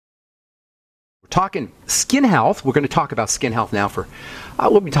talking skin health. We're going to talk about skin health now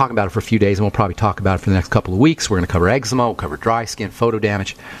we'll be talking about it for a few days, and we'll probably talk about it for the next couple of weeks. We're going to cover eczema, we'll cover dry skin, photo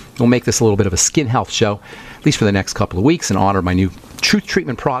damage. We'll make this a little bit of a skin health show, at least for the next couple of weeks, in honor of my new Truth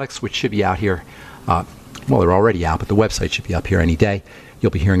Treatment products, which should be out here. Well, they're already out, but the website should be up here any day.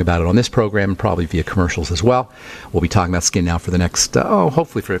 You'll be hearing about it on this program and probably via commercials as well. We'll be talking about skin now for the next,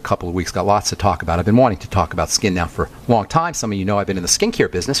 hopefully for a couple of weeks. Got lots to talk about. I've been wanting to talk about skin now for a long time. Some of you know I've been in the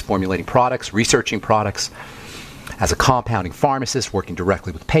skincare business, formulating products, researching products. As a compounding pharmacist, working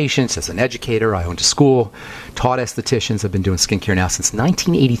directly with patients. As an educator, I owned a school, taught estheticians. I've been doing skincare now since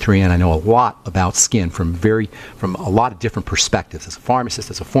 1983, and I know a lot about skin from a lot of different perspectives. As a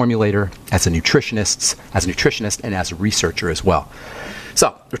pharmacist, as a formulator, as a nutritionist, and as a researcher as well.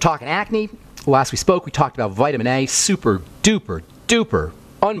 So, we're talking acne. Last we spoke, we talked about vitamin A, super duper duper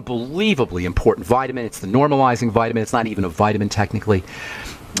unbelievably important vitamin. It's the normalizing vitamin. It's not even a vitamin technically.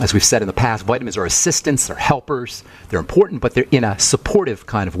 As we've said in the past, vitamins are assistants, they're helpers, they're important, but they're in a supportive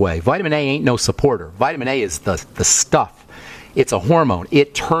kind of way. Vitamin A ain't no supporter. Vitamin A is the stuff. It's a hormone.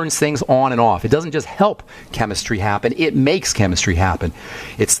 It turns things on and off. It doesn't just help chemistry happen, it makes chemistry happen.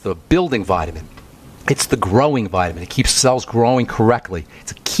 It's the building vitamin. It's the growing vitamin. It keeps cells growing correctly.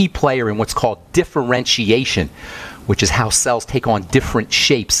 It's a key player in what's called differentiation, which is how cells take on different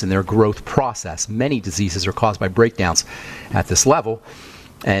shapes in their growth process. Many diseases are caused by breakdowns at this level,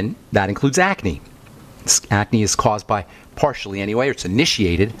 and that includes acne. Acne is caused by, partially anyway, or it's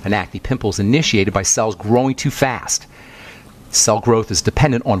initiated, an acne pimple is initiated by cells growing too fast. Cell growth is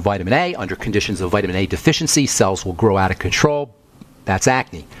dependent on vitamin A. Under conditions of vitamin A deficiency, cells will grow out of control. That's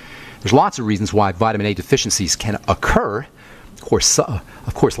acne. There's lots of reasons why vitamin A deficiencies can occur. Of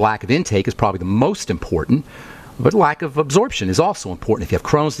course, lack of intake is probably the most important, but lack of absorption is also important. If you have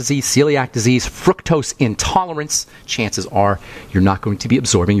Crohn's disease, celiac disease, fructose intolerance, chances are you're not going to be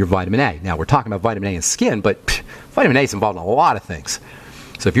absorbing your vitamin A. Now, we're talking about vitamin A in skin, but vitamin A is involved in a lot of things.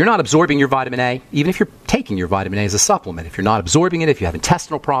 So if you're not absorbing your vitamin A, even if you're taking your vitamin A as a supplement, if you're not absorbing it, if you have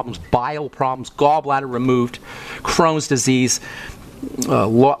intestinal problems, bile problems, gallbladder removed, Crohn's disease,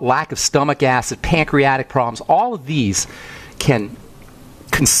 lack of stomach acid, pancreatic problems, all of these can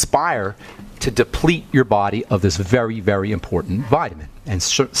conspire to deplete your body of this very, very important vitamin. And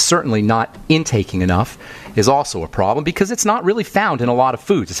certainly not intaking enough is also a problem because it's not really found in a lot of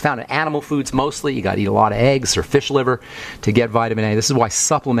foods. It's found in animal foods mostly. You got to eat a lot of eggs or fish liver to get vitamin A. This is why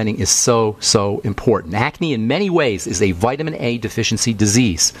supplementing is so, so important. Acne in many ways is a vitamin A deficiency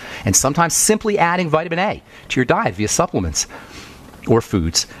disease. And sometimes simply adding vitamin A to your diet via supplements or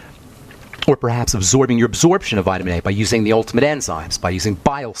foods, or perhaps absorbing your absorption of vitamin A by using the ultimate enzymes, by using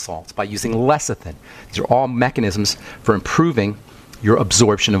bile salts, by using lecithin. These are all mechanisms for improving your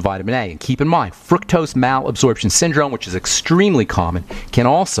absorption of vitamin A. And keep in mind, fructose malabsorption syndrome, which is extremely common, can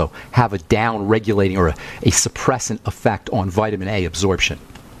also have a down-regulating or a suppressant effect on vitamin A absorption.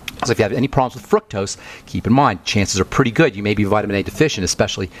 So if you have any problems with fructose, keep in mind, chances are pretty good you may be vitamin A deficient,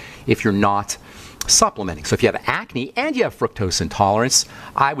 especially if you're not supplementing. So if you have acne and you have fructose intolerance,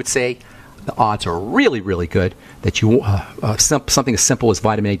 I would say the odds are really, really good that you something as simple as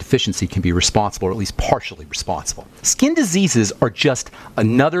vitamin A deficiency can be responsible, or at least partially responsible. Skin diseases are just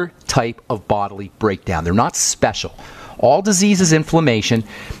another type of bodily breakdown. They're not special. All disease is inflammation.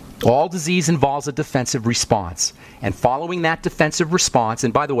 All disease involves a defensive response. And following that defensive response,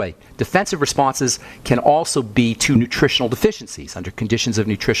 and by the way, defensive responses can also be to nutritional deficiencies. Under conditions of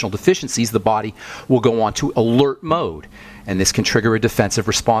nutritional deficiencies, the body will go on to alert mode. And this can trigger a defensive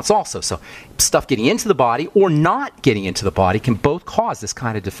response also. So stuff getting into the body or not getting into the body can both cause this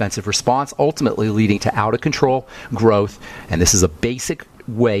kind of defensive response, ultimately leading to out of control growth. And this is a basic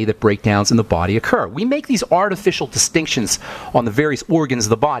way that breakdowns in the body occur. We make these artificial distinctions on the various organs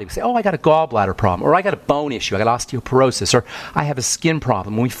of the body. We say, oh, I got a gallbladder problem, or I got a bone issue, I got osteoporosis, or I have a skin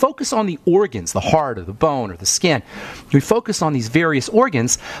problem. When we focus on the organs, the heart or the bone or the skin, we focus on these various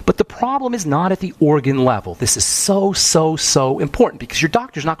organs, but the problem is not at the organ level. This is so, so, so important because your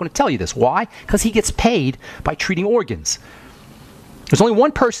doctor's not going to tell you this. Why? Because he gets paid by treating organs. There's only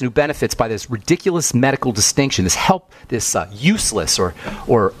one person who benefits by this ridiculous medical distinction, this useless or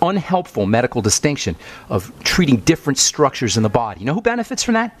unhelpful medical distinction of treating different structures in the body. You know who benefits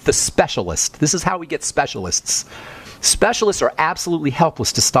from that? The specialist. This is how we get specialists. Specialists are absolutely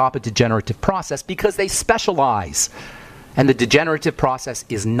helpless to stop a degenerative process because they specialize. And the degenerative process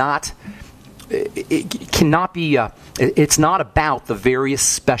is not... It cannot be, it's not about the various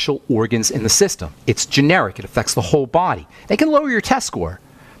special organs in the system. It's generic. It affects the whole body. They can lower your test score.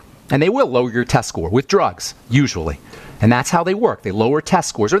 And they will lower your test score with drugs, usually. And that's how they work. They lower test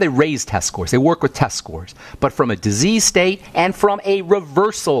scores, or they raise test scores. They work with test scores. But from a disease state and from a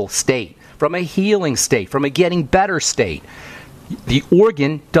reversal state, from a healing state, from a getting better state. The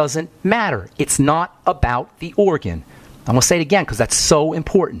organ doesn't matter. It's not about the organ. I'm going to say it again because that's so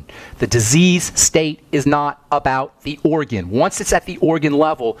important. The disease state is not about the organ. Once it's at the organ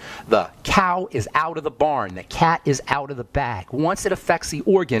level, the cow is out of the barn. The cat is out of the bag. Once it affects the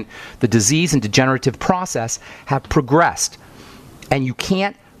organ, the disease and degenerative process have progressed. And you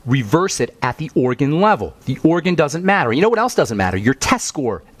can't reverse it at the organ level. The organ doesn't matter. You know what else doesn't matter? Your test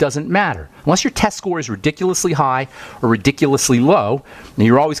score doesn't matter. Unless your test score is ridiculously high or ridiculously low, and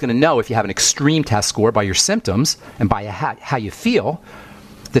you're always going to know if you have an extreme test score by your symptoms and by how you feel,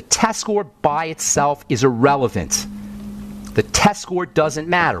 the test score by itself is irrelevant. The test score doesn't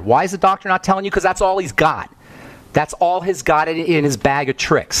matter. Why is the doctor not telling you? Because that's all he's got. That's all he's got in his bag of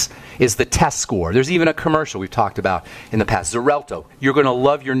tricks is the test score. There's even a commercial we've talked about in the past. Xarelto, you're going to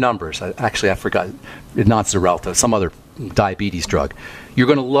love your numbers. Actually, I forgot. Not Xarelto, some other diabetes drug. You're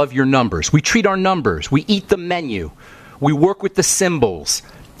going to love your numbers. We treat our numbers. We eat the menu. We work with the symbols.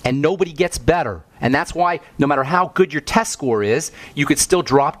 And nobody gets better. And that's why no matter how good your test score is, you could still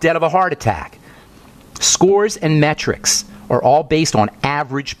drop dead of a heart attack. Scores and metrics are all based on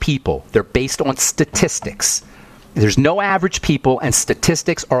average people. They're based on statistics. There's no average people, and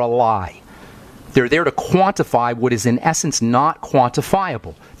statistics are a lie. They're there to quantify what is in essence not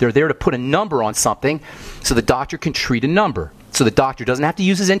quantifiable. They're there to put a number on something so the doctor can treat a number. So the doctor doesn't have to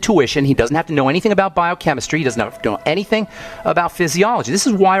use his intuition. He doesn't have to know anything about biochemistry. He doesn't have to know anything about physiology. This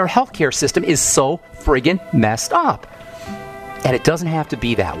is why our healthcare system is so friggin' messed up. And it doesn't have to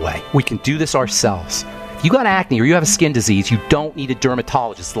be that way. We can do this ourselves. If you got acne or you have a skin disease, you don't need a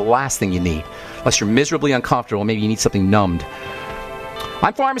dermatologist. It's the last thing you need. Unless you're miserably uncomfortable, maybe you need something numbed.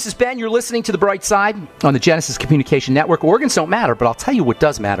 I'm Pharmacist Ben. You're listening to The Bright Side on the Genesis Communication Network. Organs don't matter, but I'll tell you what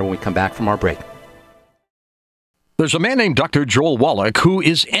does matter when we come back from our break. There's a man named Dr. Joel Wallach who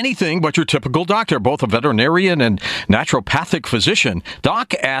is anything but your typical doctor, both a veterinarian and naturopathic physician.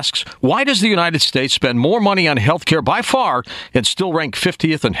 Doc asks, why does the United States spend more money on healthcare by far and still rank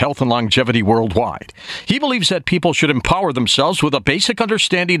 50th in health and longevity worldwide? He believes that people should empower themselves with a basic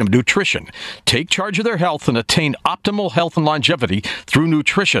understanding of nutrition, take charge of their health, and attain optimal health and longevity through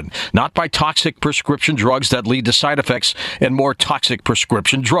nutrition, not by toxic prescription drugs that lead to side effects and more toxic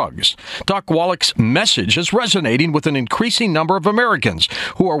prescription drugs. Doc Wallach's message is resonating with an increasing number of Americans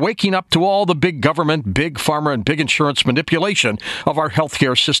who are waking up to all the big government, big pharma, and big insurance manipulation of our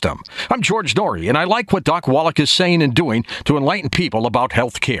healthcare system. I'm George Norrie, and I like what Doc Wallach is saying and doing to enlighten people about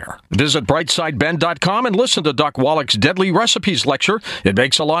healthcare. Visit brightsideben.com and listen to Doc Wallach's Deadly Recipes lecture. It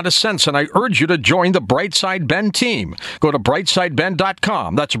makes a lot of sense, and I urge you to join the Brightside Ben team. Go to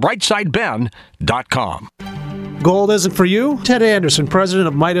brightsideben.com. That's brightsideben.com. Gold isn't for you? Ted Anderson, president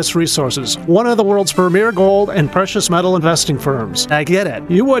of Midas Resources, one of the world's premier gold and precious metal investing firms. I get it.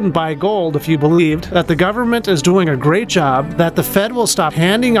 You wouldn't buy gold if you believed that the government is doing a great job, that the Fed will stop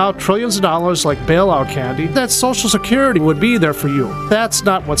handing out trillions of dollars like bailout candy, that Social Security would be there for you. That's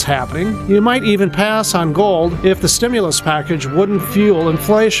not what's happening. You might even pass on gold if the stimulus package wouldn't fuel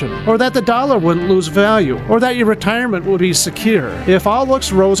inflation, or that the dollar wouldn't lose value, or that your retirement would be secure. If all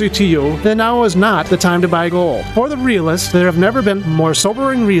looks rosy to you, then now is not the time to buy gold. For the realist, there have never been more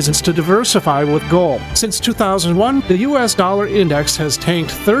sobering reasons to diversify with gold. Since 2001, the U.S. dollar index has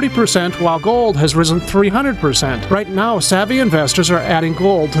tanked 30% while gold has risen 300%. Right now, savvy investors are adding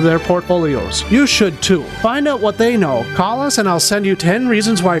gold to their portfolios. You should too. Find out what they know. Call us and I'll send you 10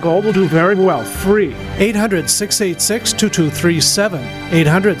 reasons why gold will do very well, free. 800-686-2237.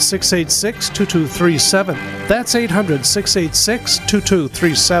 800-686-2237. That's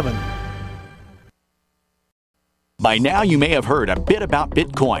 800-686-2237. By now, you may have heard a bit about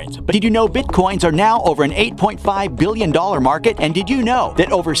Bitcoins, but did you know Bitcoins are now over an $8.5 billion market? And did you know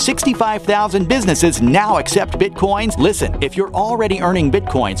that over 65,000 businesses now accept Bitcoins? Listen, if you're already earning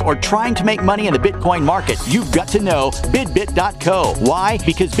Bitcoins or trying to make money in the Bitcoin market, you've got to know bidbit.co. Why?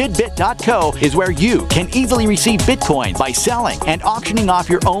 Because bidbit.co is where you can easily receive Bitcoins by selling and auctioning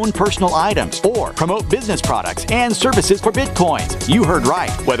off your own personal items or promote business products and services for Bitcoins. You heard right.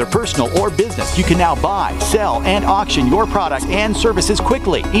 Whether personal or business, you can now buy, sell, and auction your products and services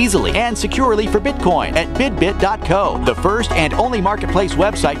quickly, easily, and securely for Bitcoin at bidbit.co, the first and only marketplace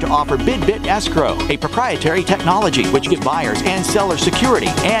website to offer BidBit Escrow, a proprietary technology which gives buyers and sellers security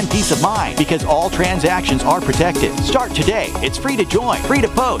and peace of mind because all transactions are protected. Start today. It's free to join, free to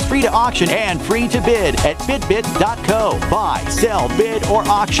post, free to auction, and free to bid at bidbit.co. Buy, sell, bid, or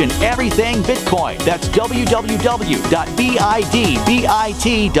auction everything Bitcoin. That's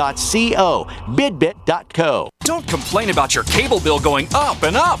www.bidbit.co, bidbit.co. Don't complain about your cable bill going up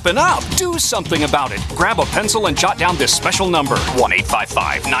and up and up. Do something about it. Grab a pencil and jot down this special number,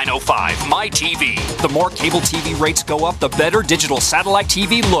 1-855-905-MY-TV. The more cable TV rates go up, the better digital satellite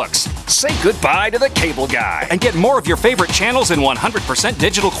TV looks. Say goodbye to the cable guy and get more of your favorite channels in 100%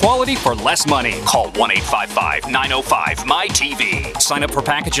 digital quality for less money. Call 1-855-905-MY-TV. Sign up for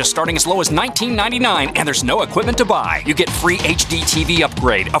packages starting as low as $19.99, and there's no equipment to buy. You get free HD TV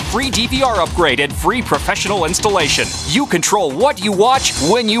upgrade, a free DVR upgrade, and free professional installation. You control what you watch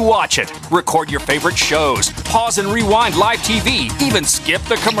when you watch it. Record your favorite shows, pause and rewind live TV, even skip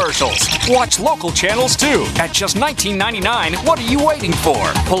the commercials. Watch local channels too. At just $19.99, what are you waiting for?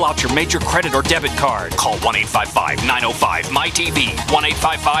 Pull out your major credit or debit card. Call 1-855-905-MY-TV.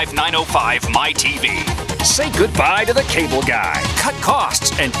 1-855-905-MY-TV. Say goodbye to the cable guy. Cut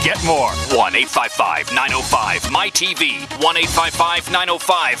costs and get more. 1-855-905-MY-TV.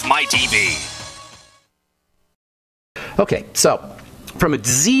 1-855-905-MY-TV. Okay, so from a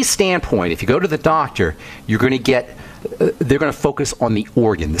disease standpoint, if you go to the doctor, you're going to get, they're going to focus on the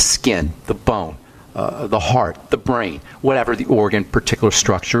organ, the skin, the bone, the heart, the brain, whatever the organ particular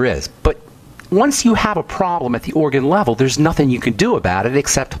structure is. But once you have a problem at the organ level, there's nothing you can do about it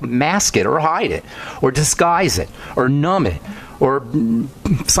except mask it or hide it or disguise it or numb it or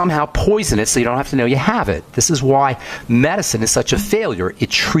somehow poison it so you don't have to know you have it. This is why medicine is such a failure.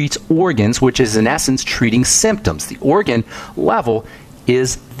 It treats organs, which is in essence treating symptoms. The organ level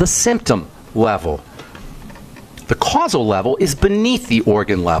is the symptom level. The causal level is beneath the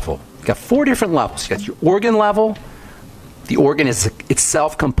organ level. You've got 4 different levels. You've got your organ level. The organ is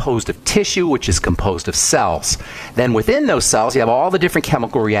itself composed of tissue, which is composed of cells. Then within those cells, you have all the different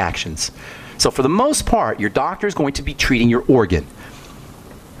chemical reactions. So for the most part, your doctor is going to be treating your organ.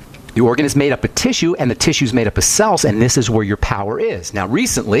 The organ is made up of tissue, and the tissue is made up of cells, and this is where your power is. Now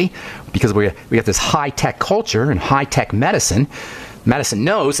recently, because we got this high-tech culture and high-tech medicine, medicine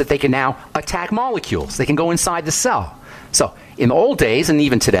knows that they can now attack molecules. They can go inside the cell. So in the old days, and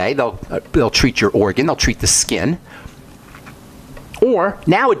even today, they'll treat your organ, they'll treat the skin, or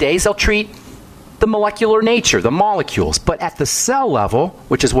nowadays they'll treat the molecular nature, the molecules. But at the cell level,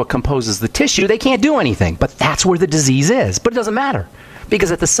 which is what composes the tissue, they can't do anything. But that's where the disease is. But it doesn't matter,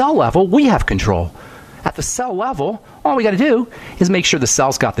 because at the cell level, we have control. At the cell level, all we got to do is make sure the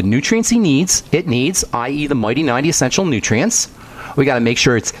cell's got the nutrients it needs, i.e. the mighty 90 essential nutrients. We got to make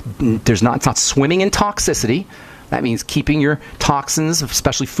sure it's not swimming in toxicity. That means keeping your toxins,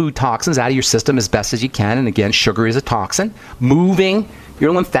 especially food toxins, out of your system as best as you can. And again, sugar is a toxin. Moving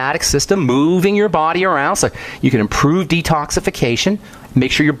your lymphatic system, moving your body around so you can improve detoxification.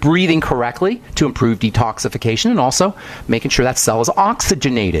 Make sure you're breathing correctly to improve detoxification, and also making sure that cell is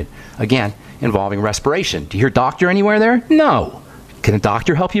oxygenated. Again, involving respiration. Do you hear doctor anywhere there? No. Can a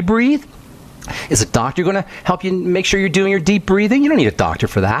doctor help you breathe? Is a doctor going to help you make sure you're doing your deep breathing? You don't need a doctor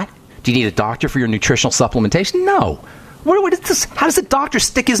for that. Do you need a doctor for your nutritional supplementation? No. What is this? How does the doctor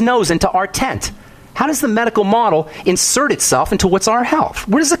stick his nose into our tent? How does the medical model insert itself into what's our health?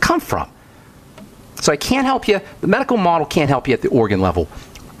 Where does it come from? So I can't help you. The medical model can't help you at the organ level.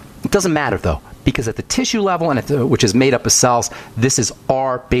 It doesn't matter, though, because at the tissue level, and which is made up of cells, this is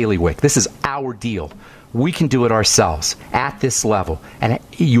our bailiwick. This is our deal. We can do it ourselves at this level. And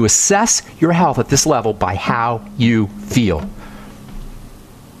you assess your health at this level by how you feel.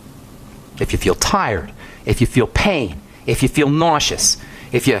 If you feel tired, if you feel pain, if you feel nauseous,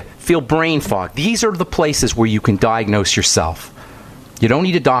 if you feel brain fog, these are the places where you can diagnose yourself. You don't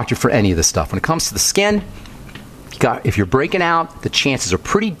need a doctor for any of this stuff. When it comes to the skin, if you're breaking out, the chances are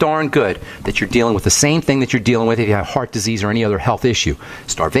pretty darn good that you're dealing with the same thing that you're dealing with if you have heart disease or any other health issue.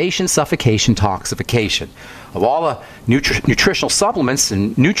 Starvation, suffocation, toxification. Of all the nutritional supplements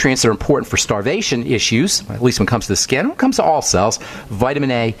and nutrients that are important for starvation issues, at least when it comes to the skin, when it comes to all cells, vitamin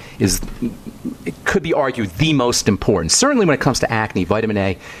A is, it could be argued, the most important. Certainly when it comes to acne, vitamin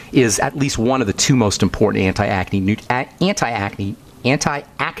A is at least one of the 2 most important anti-acne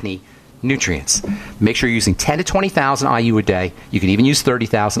nutrients. Make sure you're using 10 to 20,000 IU a day. You can even use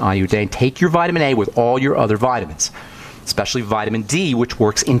 30,000 IU a day, and take your vitamin A with all your other vitamins, especially vitamin D, which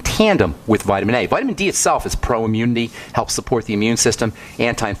works in tandem with vitamin A. Vitamin D itself is pro-immunity, helps support the immune system,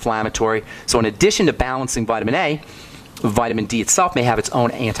 anti-inflammatory. So in addition to balancing vitamin A, vitamin D itself may have its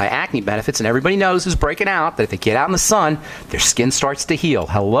own anti-acne benefits, and everybody knows who's breaking out that if they get out in the sun, their skin starts to heal.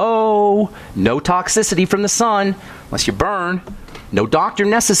 Hello? No toxicity from the sun, unless you burn. No doctor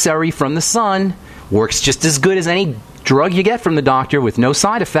necessary from the sun. Works just as good as any drug you get from the doctor with no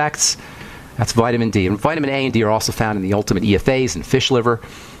side effects. That's vitamin D. And vitamin A and D are also found in the ultimate EFAs and fish liver.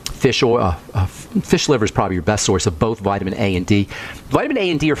 Fish liver is probably your best source of both vitamin A and D. Vitamin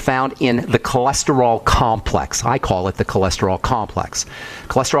A and D are found in the cholesterol complex. I call it the cholesterol complex.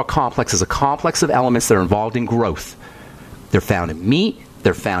 Cholesterol complex is a complex of elements that are involved in growth. They're found in meat,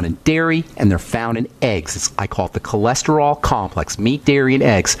 they're found in dairy, and they're found in eggs. I call it the cholesterol complex. Meat, dairy, and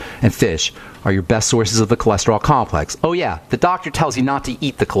eggs and fish are your best sources of the cholesterol complex. Oh yeah, the doctor tells you not to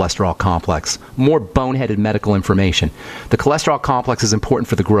eat the cholesterol complex. More boneheaded medical information. The cholesterol complex is important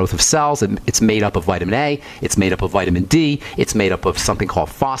for the growth of cells. It's made up of vitamin A, it's made up of vitamin D, it's made up of something called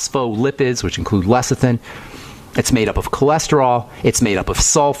phospholipids, which include lecithin. It's made up of cholesterol. It's made up of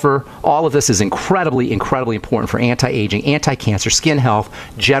sulfur. All of this is incredibly, incredibly important for anti-aging, anti-cancer, skin health,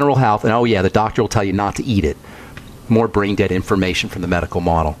 general health, and oh yeah, the doctor will tell you not to eat it. More brain-dead information from the medical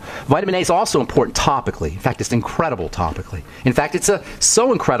model. Vitamin A is also important topically. In fact, it's incredible topically. In fact, it's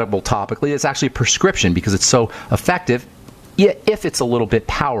so incredible topically, it's actually a prescription because it's so effective if it's a little bit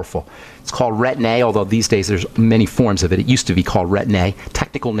powerful. It's called Retin A, although these days there's many forms of it. It used to be called Retin A,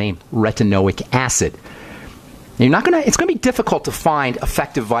 technical name retinoic acid. It's going to be difficult to find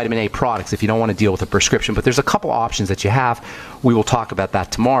effective vitamin A products if you don't want to deal with a prescription, but there's a couple options that you have. We will talk about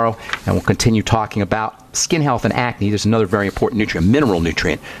that tomorrow, and we'll continue talking about skin health and acne. There's another very important nutrient, mineral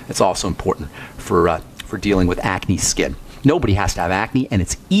nutrient, that's also important for dealing with acne skin. Nobody has to have acne, and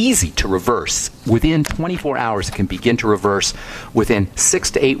it's easy to reverse. Within 24 hours, it can begin to reverse within 6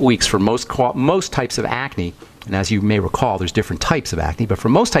 to 8 weeks for most types of acne. And as you may recall, there's different types of acne, but for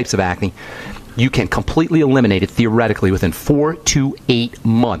most types of acne, you can completely eliminate it theoretically within 4 to 8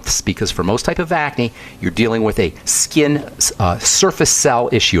 months, because for most type of acne, you're dealing with a skin surface cell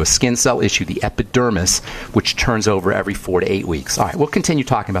issue, a skin cell issue, the epidermis, which turns over every 4 to 8 weeks. All right, we'll continue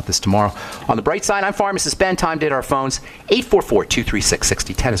talking about this tomorrow. On the bright side, I'm Pharmacist Ben. Time to hit our phones.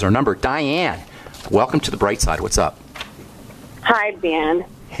 844-236-6010 is our number. Diane, welcome to the bright side. What's up? Hi, Ben.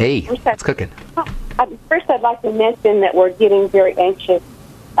 Hey, what's cooking? First, I'd like to mention that we're getting very anxious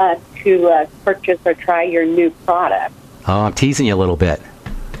to purchase or try your new product. Oh, I'm teasing you a little bit.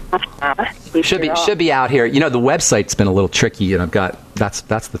 Should be out here. You know, the website's been a little tricky, and that's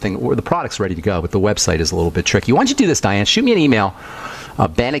the thing. The product's ready to go, but the website is a little bit tricky. Why don't you do this, Diane? Shoot me an email,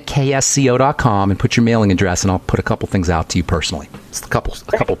 ben@ksco.com, and put your mailing address, and I'll put a couple things out to you personally. It's a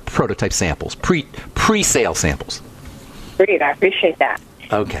couple prototype samples, pre-sale samples. Great, I appreciate that.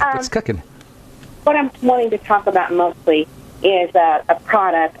 Okay, what's cooking? What I'm wanting to talk about mostly is a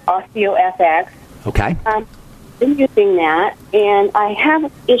product, Osteo FX. Okay. I've been using that, and I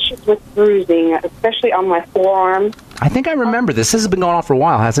have issues with bruising, especially on my forearm. I think I remember this. This has been going on for a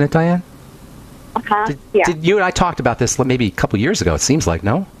while, hasn't it, Diane? Uh-huh, yeah. Did you and I talked about this maybe a couple years ago, it seems like,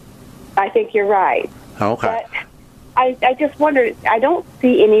 no? I think you're right. Okay. But I just wondered, I don't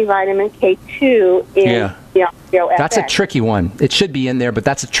see any vitamin K2 in the Osteo FX. That's a tricky one. It should be in there, but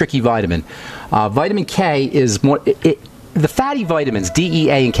that's a tricky vitamin. Vitamin K is more... The fatty vitamins, D, E,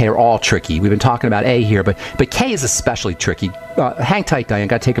 A, and K, are all tricky. We've been talking about A here, but K is especially tricky. Hang tight, Diane.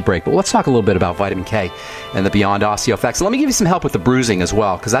 Got to take a break. But let's talk a little bit about vitamin K and the Beyond Osteo FX. So let me give you some help with the bruising as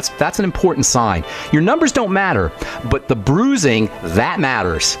well, because that's an important sign. Your numbers don't matter, but the bruising, that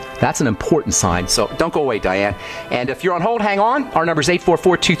matters. That's an important sign. So don't go away, Diane. And if you're on hold, hang on. Our number is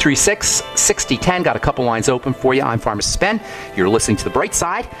 844-236-6010. Got a couple lines open for you. I'm Pharmacist Ben. You're listening to The Bright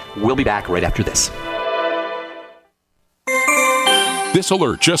Side. We'll be back right after this. This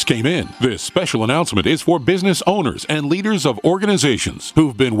alert just came in. This special announcement is for business owners and leaders of organizations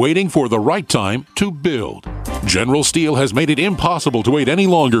who've been waiting for the right time to build. General Steel has made it impossible to wait any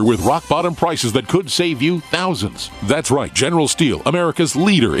longer with rock-bottom prices that could save you thousands. That's right, General Steel, America's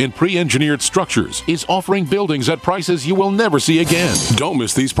leader in pre-engineered structures, is offering buildings at prices you will never see again. Don't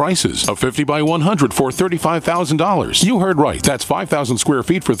miss these prices. A 50 by 100 for $35,000. You heard right, that's 5,000 square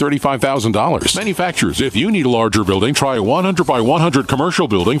feet for $35,000. Manufacturers, if you need a larger building, try a 100 by 100 commercial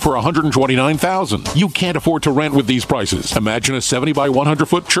building for $129,000. You can't afford to rent with these prices. Imagine a 70 by 100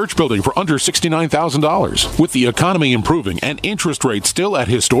 foot church building for under $69,000. With the economy improving and interest rates still at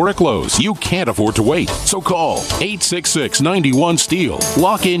historic lows, you can't afford to wait. So call 866-91-STEEL.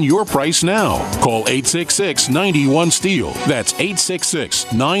 Lock in your price now. Call 866-91-STEEL. That's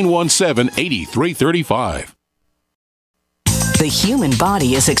 866-917-8335. The human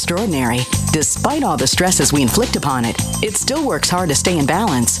body is extraordinary. Despite all the stresses we inflict upon it, it still works hard to stay in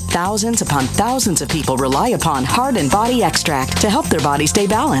balance. Thousands upon thousands of people rely upon Heart and Body Extract to help their body stay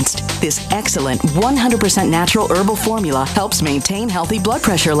balanced. This excellent 100% natural herbal formula helps maintain healthy blood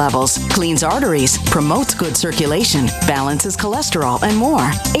pressure levels, cleans arteries, promotes good circulation, balances cholesterol, and more.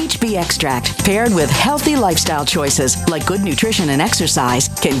 HB Extract, paired with healthy lifestyle choices like good nutrition and exercise,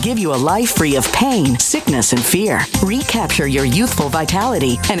 can give you a life free of pain, sickness, and fear. Recapture your youthful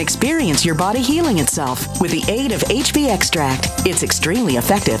vitality and experience your body healing itself with the aid of HB Extract. It's extremely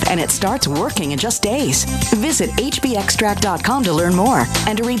effective and it starts working in just days. Visit hbextract.com to learn more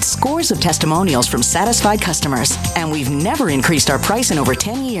and to read scores of testimonials from satisfied customers. And we've never increased our price in over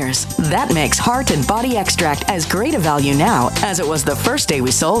 10 years. That makes Heart and Body Extract as great a value now as it was the first day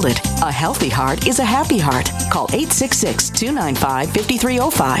we sold it. A healthy heart is a happy heart. Call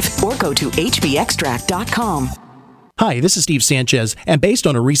 866-295-5305 or go to hbextract.com. Hi, this is Steve Sanchez, and based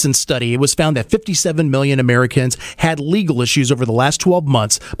on a recent study, it was found that 57 million Americans had legal issues over the last 12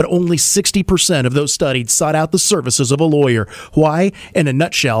 months, but only 60% of those studied sought out the services of a lawyer. Why? In a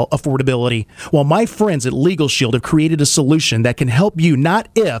nutshell, affordability. Well, my friends at Legal Shield have created a solution that can help you not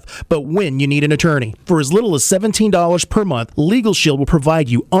if, but when you need an attorney. For as little as $17 per month, Legal Shield will provide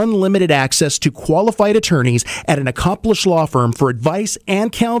you unlimited access to qualified attorneys at an accomplished law firm for advice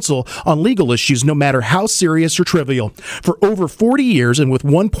and counsel on legal issues, no matter how serious or trivial. For over 40 years and with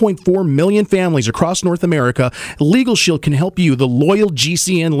 1.4 million families across North America, Legal Shield can help you, the loyal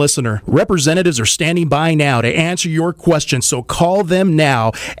GCN listener. Representatives are standing by now to answer your questions, so call them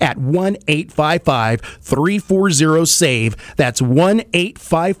now at 1-855-340-SAVE. That's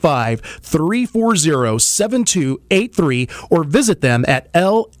 1-855-340-7283, or visit them at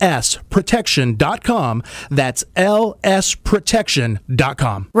lsprotection.com. That's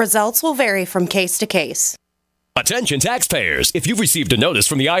lsprotection.com. Results will vary from case to case. Attention taxpayers! If you've received a notice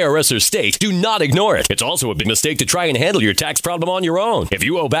from the IRS or state, do not ignore it. It's also a big mistake to try and handle your tax problem on your own. If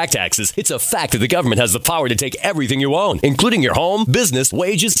you owe back taxes, it's a fact that the government has the power to take everything you own, including your home, business,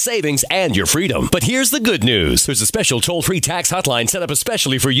 wages, savings, and your freedom. But here's the good news. There's a special toll-free tax hotline set up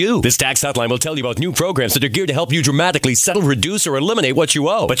especially for you. This tax hotline will tell you about new programs that are geared to help you dramatically settle, reduce, or eliminate what you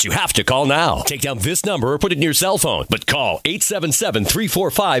owe. But you have to call now. Take down this number or put it in your cell phone. But call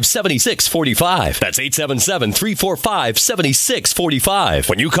 877-345-7645. That's 877-345-7645.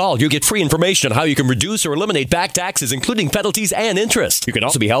 When you call, you get free information on how you can reduce or eliminate back taxes, including penalties and interest. You can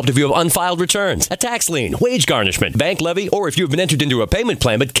also be helped if you have unfiled returns, a tax lien, wage garnishment, bank levy, or if you have been entered into a payment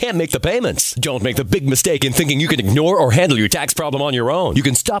plan but can't make the payments. Don't make the big mistake in thinking you can ignore or handle your tax problem on your own. You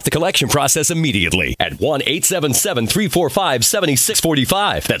can stop the collection process immediately at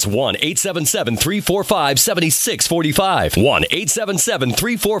 1-877-345-7645. That's 1-877-345-7645.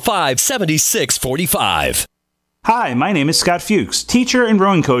 1-877-345-7645. Hi, my name is Scott Fuchs, teacher and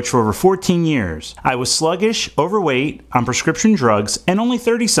rowing coach for over 14 years. I was sluggish, overweight, on prescription drugs, and only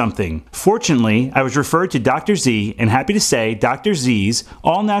 30-something. Fortunately, I was referred to Dr. Z, and happy to say Dr. Z's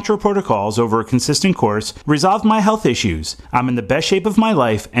all-natural protocols over a consistent course resolved my health issues. I'm in the best shape of my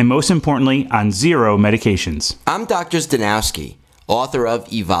life, and most importantly, on zero medications. I'm Dr. Zdanowski, author of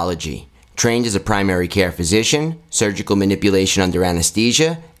Evology, trained as a primary care physician, surgical manipulation under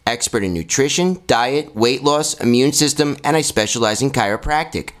anesthesia, expert in nutrition, diet, weight loss, immune system, and I specialize in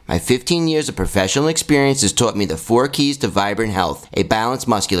chiropractic. My 15 years of professional experience has taught me the 4 keys to vibrant health: a balanced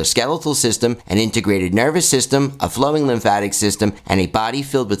musculoskeletal system, an integrated nervous system, a flowing lymphatic system, and a body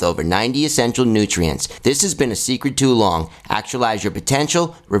filled with over 90 essential nutrients. This has been a secret too long. Actualize your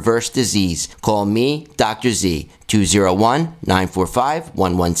potential, reverse disease. Call me, Dr. Z,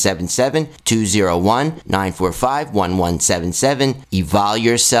 201-945-1177, 201-945-1177,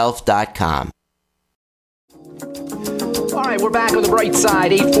 evolyourself.com. All right, we're back on the bright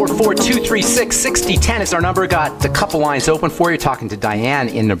side. 844-236-6010 is our number. Got a couple lines open for you. Talking to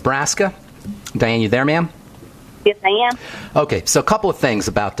Dianne in Nebraska. Dianne, you there, ma'am? Yes, I am. Okay, so a couple of things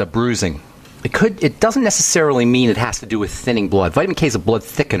about bruising. It doesn't necessarily mean it has to do with thinning blood. Vitamin K is a blood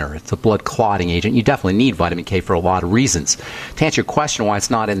thickener. It's a blood clotting agent. You definitely need vitamin K for a lot of reasons. To answer your question, why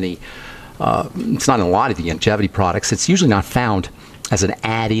it's not in a lot of the longevity products, it's usually not found as an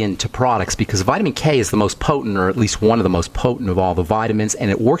add-in to products because vitamin K is the most potent, or at least one of the most potent of all the vitamins, and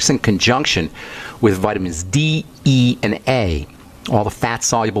it works in conjunction with vitamins D, E, and A. All the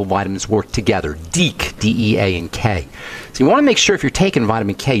fat-soluble vitamins work together. DEAK, D, E, A, and K. So you want to make sure if you're taking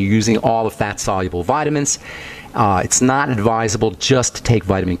vitamin K, you're using all the fat-soluble vitamins. It's not advisable just to take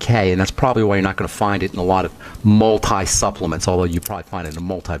vitamin K, and that's probably why you're not going to find it in a lot of multi-supplements, although you probably find it in a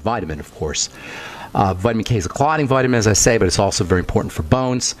multivitamin, of course. Vitamin K is a clotting vitamin, as I say, but it's also very important for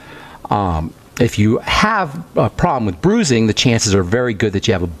bones. If you have a problem with bruising, the chances are very good that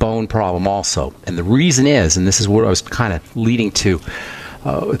you have a bone problem also. And the reason is, and this is what I was kind of leading to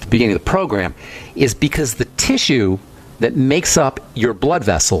at the beginning of the program, is because the tissue that makes up your blood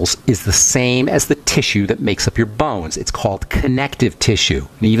vessels is the same as the tissue that makes up your bones. It's called connective tissue.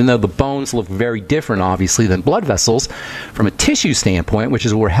 And even though the bones look very different, obviously, than blood vessels, from a tissue standpoint, which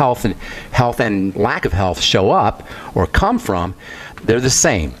is where health and lack of health show up or come from, they're the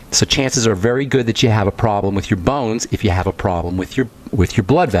same. So chances are very good that you have a problem with your bones if you have a problem with your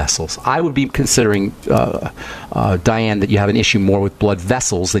blood vessels. I would be considering, Diane, that you have an issue more with blood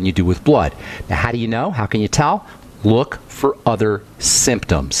vessels than you do with blood. Now, how do you know? How can you tell? Look for other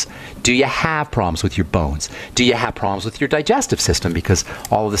symptoms. Do you have problems with your bones? Do you have problems with your digestive system? Because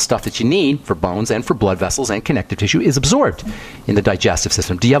all of the stuff that you need for bones and for blood vessels and connective tissue is absorbed in the digestive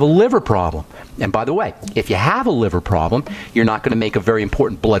system. Do you have a liver problem? And by the way, if you have a liver problem, you're not going to make a very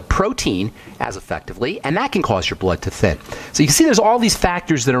important blood protein as effectively, and that can cause your blood to thin. So you can see there's all these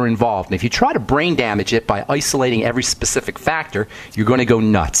factors that are involved. And if you try to brain damage it by isolating every specific factor, you're going to go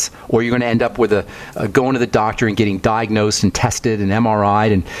nuts. Or you're going to end up with going to the doctor and getting diagnosed and tested and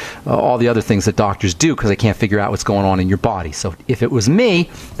MRI'd and all the other things that doctors do because they can't figure out what's going on in your body. So if it was me,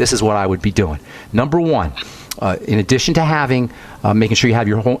 this is what I would be doing. Number one, in addition to making sure you have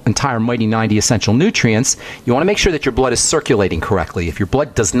your whole entire Mighty 90 essential nutrients, you want to make sure that your blood is circulating correctly. If your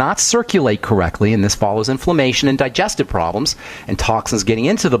blood does not circulate correctly, and this follows inflammation and digestive problems and toxins getting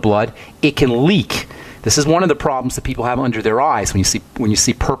into the blood, it can leak. This is one of the problems that people have under their eyes. When you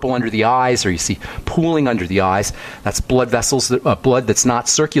see purple under the eyes or you see pooling under the eyes, that's blood vessels, blood that's not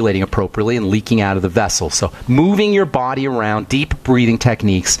circulating appropriately and leaking out of the vessel. So moving your body around, deep breathing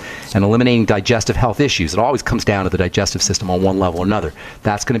techniques, and eliminating digestive health issues. It always comes down to the digestive system on one level or another.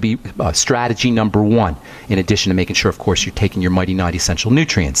 That's going to be strategy number one, in addition to making sure, of course, you're taking your Mighty 90 essential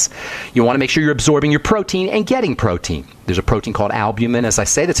nutrients. You want to make sure you're absorbing your protein and getting protein. There's a protein called albumin, as I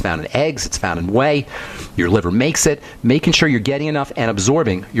say, that's found in eggs, it's found in whey. Your liver makes it. Making sure you're getting enough and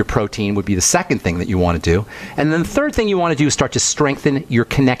absorbing your protein would be the second thing that you want to do. And then the third thing you want to do is start to strengthen your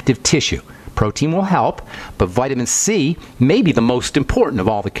connective tissue. Protein will help, but vitamin C may be the most important of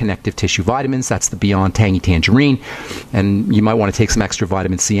all the connective tissue vitamins. That's the Beyond Tangy Tangerine. And you might want to take some extra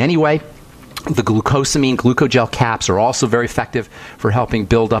vitamin C anyway. The glucosamine glucogel caps are also very effective for helping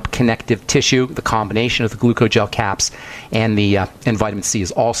build up connective tissue. The combination of the glucogel caps and vitamin C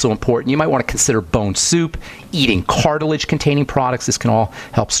is also important. You might want to consider bone soup, eating cartilage-containing products. This can all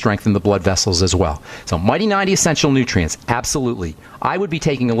help strengthen the blood vessels as well. So Mighty 90 essential nutrients, absolutely. I would be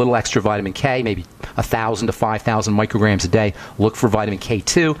taking a little extra vitamin K, maybe 1,000 to 5,000 micrograms a day. Look for vitamin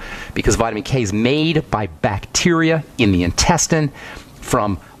K2 because vitamin K is made by bacteria in the intestine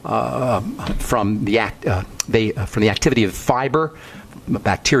from the activity of fiber.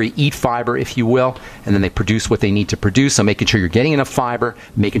 Bacteria eat fiber, if you will, and then they produce what they need to produce. So making sure you're getting enough fiber,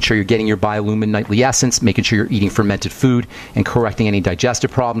 making sure you're getting your biolumin nightly essence, making sure you're eating fermented food, and correcting any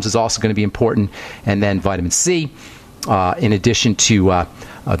digestive problems is also going to be important. And then vitamin C, in addition to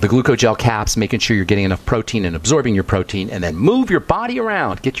the glucogel caps, making sure you're getting enough protein and absorbing your protein, and then move your body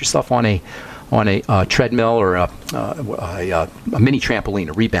around. Get yourself on a treadmill or a mini trampoline,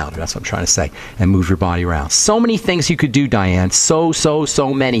 a rebounder, that's what I'm trying to say, and move your body around. So many things you could do, Diane. So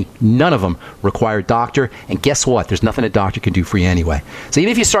many. None of them require a doctor. And guess what? There's nothing a doctor can do for you anyway. So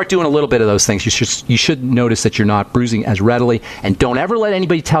even if you start doing a little bit of those things, you should notice that you're not bruising as readily. And don't ever let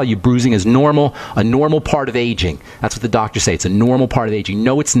anybody tell you bruising is normal, a normal part of aging. That's what the doctors say. It's a normal part of aging.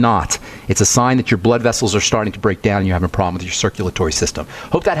 No, it's not. It's a sign that your blood vessels are starting to break down and you're having a problem with your circulatory system.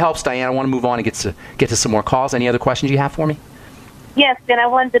 Hope that helps, Diane. I want to move on and get to some more calls. Any other questions you have for me? Yes, then I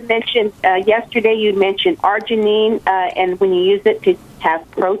wanted to mention, yesterday you mentioned arginine, and when you use it to have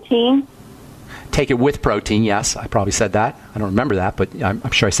protein. Take it with protein, yes. I probably said that. I don't remember that, but I'm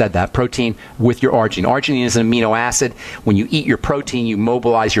sure I said that. Protein with your arginine. Arginine is an amino acid. When you eat your protein, you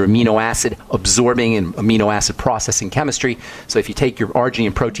mobilize your amino acid absorbing and amino acid processing chemistry. So if you take your arginine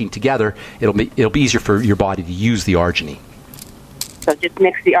and protein together, it'll be easier for your body to use the arginine. So just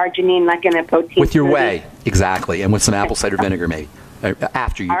mix the arginine like in a protein with your smoothie. whey, exactly, and with some apple cider vinegar maybe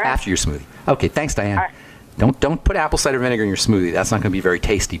after your smoothie. Okay, thanks, Diane. Right. Don't put apple cider vinegar in your smoothie. That's not going to be very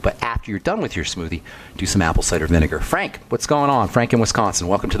tasty. But after you're done with your smoothie, do some apple cider vinegar. Frank, what's going on? Frank in Wisconsin.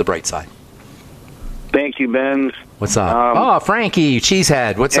 Welcome to the bright side. Thank you, Ben. What's up? Frankie,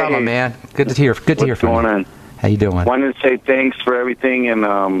 cheesehead. What's up, my man? Good to hear. Good to hear from you. What's going on? How you doing? Wanted to say thanks for everything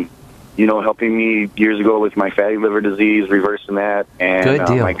and helping me years ago with my fatty liver disease, reversing that, and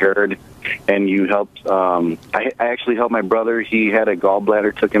my GERD. And you helped. I actually helped my brother. He had a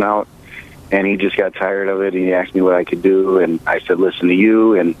gallbladder taken out, and he just got tired of it. And he asked me what I could do, and I said, "Listen to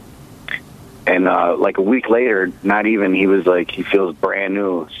you." And like a week later, not even, he was like, he feels brand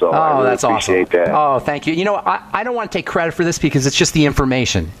new. So I really that's appreciate awesome. that. Oh, thank you. You know, I don't want to take credit for this because it's just the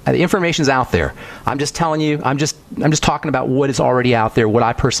information. The information's out there. I'm just telling you, I'm just talking about what is already out there, what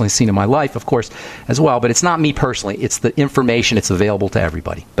I personally seen in my life, of course, as well. But it's not me personally. It's the information. It's available to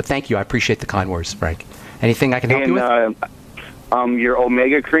everybody. But thank you. I appreciate the kind words, Frank. Anything I can help you with? Your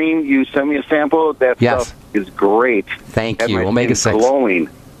Omega cream, you sent me a sample. That stuff is great. Thank you. Omega-6. Glowing.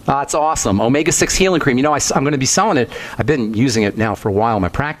 It's awesome. Omega-6 healing cream. You know, I'm going to be selling it. I've been using it now for a while in my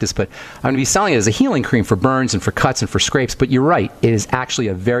practice, but I'm going to be selling it as a healing cream for burns and for cuts and for scrapes. But you're right. It is actually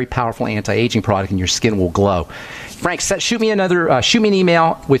a very powerful anti-aging product, and your skin will glow. Frank, shoot me an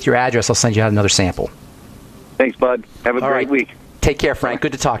email with your address. I'll send you out another sample. Thanks, bud. Have a great week. Take care, Frank.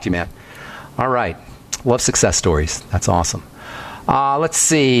 Good to talk to you, man. All right. Love success stories. That's awesome. Let's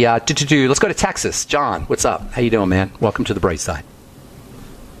see. Let's go to Texas. John, what's up? How you doing, man? Welcome to the bright side.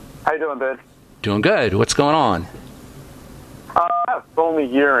 How you doing, bud? Doing good. What's going on? I have foamy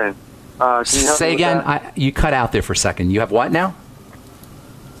urine. Can you help Say me with again. that? You cut out there for a second. You have what now?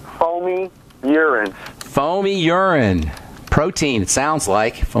 Foamy urine. Foamy urine. Protein, it sounds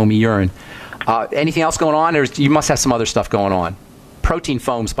like. Foamy urine. Anything else going on? You must have some other stuff going on. Protein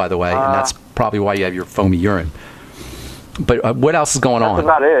foams, by the way, and that's probably why you have your foamy urine. But what else is going on? That's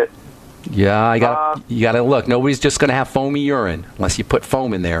about it. Yeah, you got to look. Nobody's just going to have foamy urine unless you put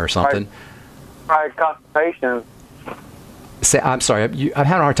foam in there or something. Right, constipation. I'm sorry, I'm having a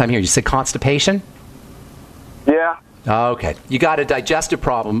hard time hearing. You said constipation? Yeah. Okay. You got a digestive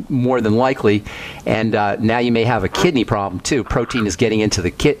problem more than likely, and now you may have a kidney problem too. Protein is getting into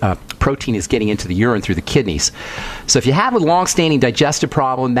the urine through the kidneys. So if you have a long-standing digestive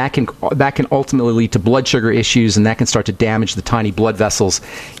problem, that can ultimately lead to blood sugar issues, and that can start to damage the tiny blood vessels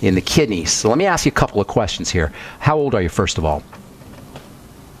in the kidneys. So let me ask you a couple of questions here. How old are you, first of all?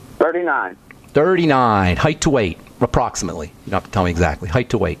 39. 39. Height to weight, approximately. You don't have to tell me exactly.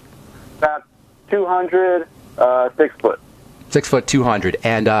 Height to weight. About 200. 6 foot. 6 foot 200.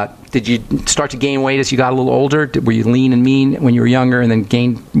 And did you start to gain weight as you got a little older? Were you lean and mean when you were younger, and then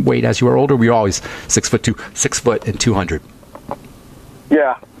gain weight as you were older? Or were you always 6 foot 200?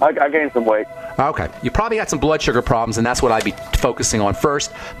 Yeah, I gained some weight. Okay. You probably got some blood sugar problems, and that's what I'd be focusing on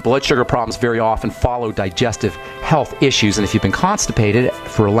first. Blood sugar problems very often follow digestive health issues, and if you've been constipated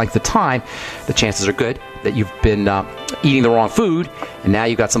for a length of time, the chances are good that you've been eating the wrong food, and now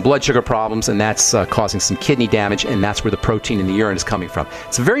you've got some blood sugar problems, and that's causing some kidney damage, and that's where the protein in the urine is coming from.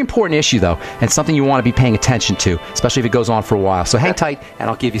 It's a very important issue, though, and something you want to be paying attention to, especially if it goes on for a while. So hang tight, and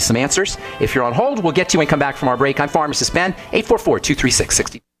I'll give you some answers. If you're on hold, we'll get to you and come back from our break. I'm Pharmacist Ben,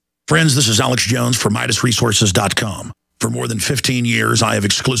 844-236-60. Friends, this is Alex Jones for MidasResources.com. For more than 15 years, I have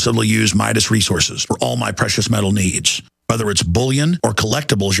exclusively used Midas Resources for all my precious metal needs. Whether it's bullion or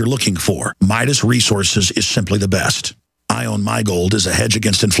collectibles you're looking for, Midas Resources is simply the best. I own my gold as a hedge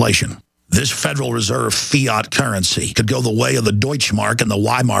against inflation. This Federal Reserve fiat currency could go the way of the Deutschmark and the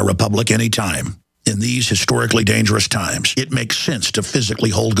Weimar Republic anytime. In these historically dangerous times, it makes sense to physically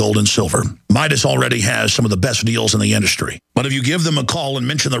hold gold and silver. Midas already has some of the best deals in the industry. But if you give them a call and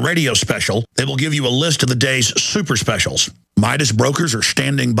mention the radio special, they will give you a list of the day's super specials. Midas brokers are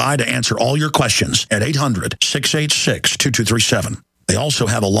standing by to answer all your questions at 800-686-2237. They also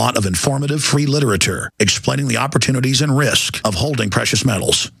have a lot of informative free literature explaining the opportunities and risk of holding precious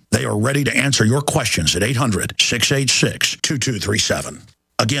metals. They are ready to answer your questions at 800-686-2237.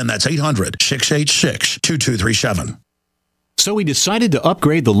 Again, that's 800-686-2237. So we decided to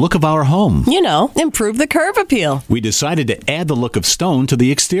upgrade the look of our home. You know, improve the curb appeal. We decided to add the look of stone to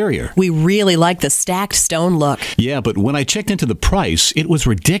the exterior. We really like the stacked stone look. Yeah, but when I checked into the price, it was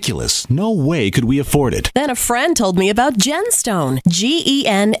ridiculous. No way could we afford it. Then a friend told me about Genstone.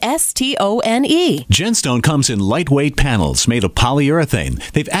 Genstone. Genstone comes in lightweight panels made of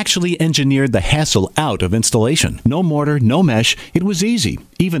polyurethane. They've actually engineered the hassle out of installation. No mortar, no mesh. It was easy.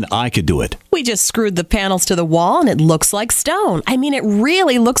 Even I could do it. We just screwed the panels to the wall and it looks like stone. I mean, it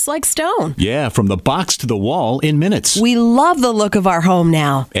really looks like stone. Yeah, from the box to the wall in minutes. We love the look of our home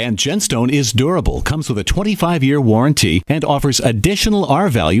now. And Genstone is durable, comes with a 25-year warranty, and offers additional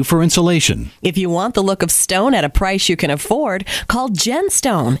R-value for insulation. If you want the look of stone at a price you can afford, call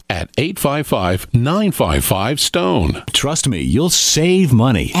Genstone at 855-955-STONE. Trust me, you'll save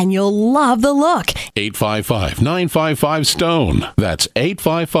money. And you'll love the look. 855-955-STONE. That's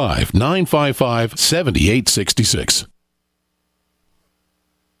 855-955-7866.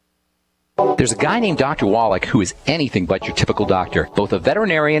 There's a guy named Dr. Wallach who is anything but your typical doctor. Both a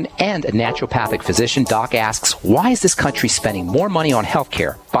veterinarian and a naturopathic physician, Doc asks, why is this country spending more money on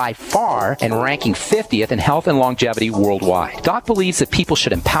healthcare by far and ranking 50th in health and longevity worldwide? Doc believes that people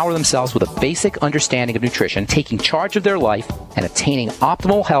should empower themselves with a basic understanding of nutrition, taking charge of their life, and attaining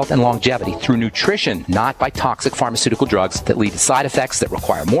optimal health and longevity through nutrition, not by toxic pharmaceutical drugs that lead to side effects that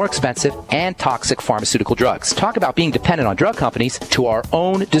require more expensive and toxic pharmaceutical drugs. Talk about being dependent on drug companies to our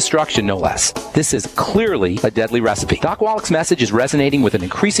own destruction, no less. This is clearly a deadly recipe. Doc Wallach's message is resonating with an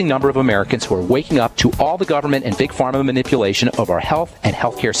increasing number of Americans who are waking up to all the government and big pharma manipulation of our health and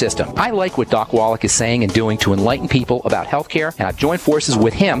healthcare system. I like what Doc Wallach is saying and doing to enlighten people about healthcare, and I've joined forces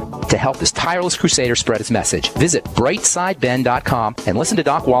with him to help this tireless crusader spread his message. Visit brightsideben.com and listen to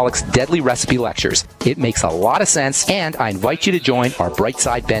Doc Wallach's deadly recipe lectures. It makes a lot of sense, and I invite you to join our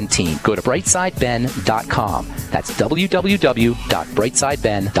Brightside Ben team. Go to brightsideben.com. That's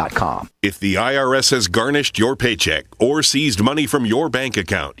www.brightsideben.com. If the IRS has garnished your paycheck or seized money from your bank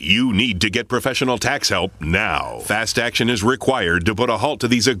account, you need to get professional tax help now. Fast action is required to put a halt to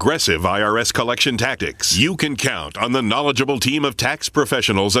these aggressive IRS collection tactics. You can count on the knowledgeable team of tax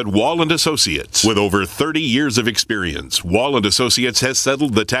professionals at Wall & Associates. With over 30 years of experience, Wall & Associates has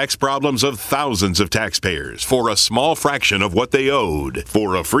settled the tax problems of thousands of taxpayers for a small fraction of what they owed.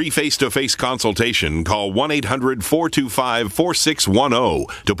 For a free face-to-face consultation, call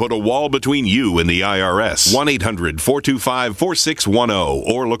 1-800-425-4610 to put a wall between you and the IRS. 1-800-425-4610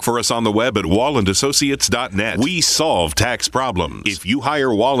 or look for us on the web at wallandassociates.net. We solve tax problems. If you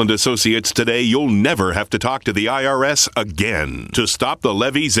hire Wall & Associates today, you'll never have to talk to the IRS again. To stop the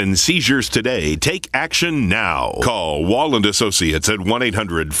levies and seizures today, take action now. Call Wall & Associates at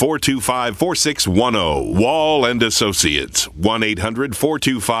 1-800-425-4610. Wall & Associates,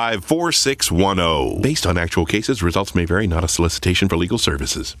 1-800-425-4610. Based on actual cases, results may vary, not a solicitation for legal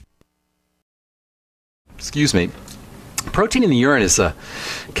services. Excuse me. Protein in the urine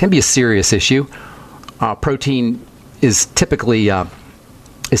can be a serious issue. Protein is typically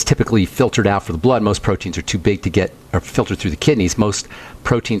filtered out for the blood. Most proteins are too big to get filtered through the kidneys. Most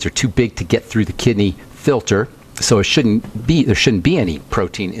proteins are too big to get through the kidney filter, so there shouldn't be any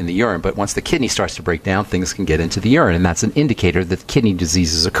protein in the urine. But once the kidney starts to break down, things can get into the urine, and that's an indicator that kidney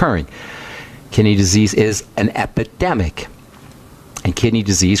disease is occurring. Kidney disease is an epidemic. And kidney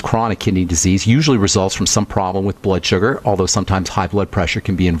disease, chronic kidney disease, usually results from some problem with blood sugar, although sometimes high blood pressure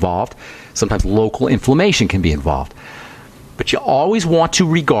can be involved. Sometimes local inflammation can be involved. But you always want to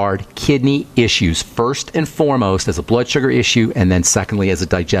regard kidney issues first and foremost as a blood sugar issue, and then secondly as a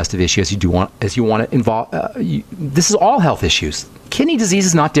digestive issue, as you want to involve. This is all health issues. Kidney disease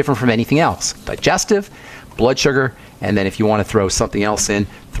is not different from anything else. Digestive, blood sugar, and then if you want to throw something else in,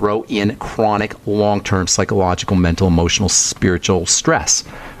 throw in chronic, long-term psychological, mental, emotional, spiritual stress,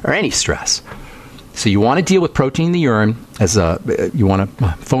 or any stress. So you want to deal with protein in the urine you want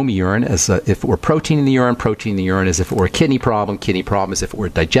a foamy urine as if it were protein in the urine as if it were a kidney problem as if it were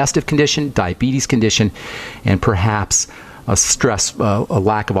a digestive condition, diabetes condition, and perhaps a stress, a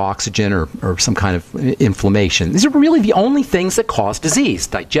lack of oxygen or some kind of inflammation. These are really the only things that cause disease: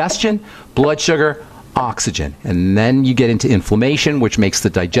 digestion, blood sugar, oxygen. And then you get into inflammation, which makes the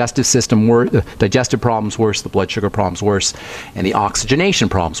digestive system worse, digestive problems worse, the blood sugar problems worse, and the oxygenation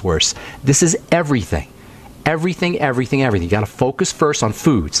problems worse. This is everything. Everything. You got to focus first on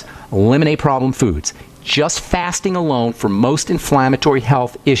foods. Eliminate problem foods. Just fasting alone for most inflammatory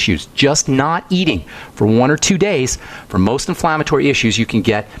health issues, just not eating for 1 or 2 days, for most inflammatory issues, you can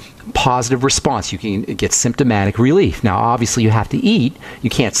get positive response. You can get symptomatic relief. Now, obviously, you have to eat. You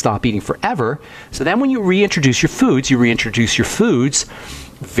can't stop eating forever. So then when you reintroduce your foods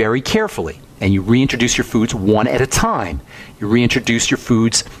very carefully. And you reintroduce your foods one at a time. You reintroduce your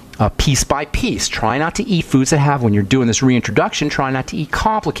foods piece by piece. Try not to eat foods that have, when you're doing this reintroduction, try not to eat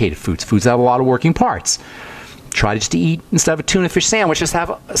complicated foods that have a lot of working parts. Try to eat, instead of a tuna fish sandwich, just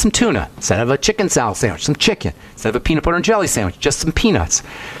have some tuna. Instead of a chicken salad sandwich, some chicken. Instead of a peanut butter and jelly sandwich, just some peanuts.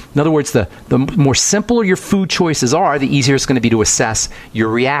 In other words, the more simpler your food choices are, the easier it's going to be to assess your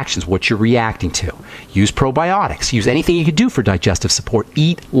reactions, what you're reacting to. Use probiotics. Use anything you can do for digestive support.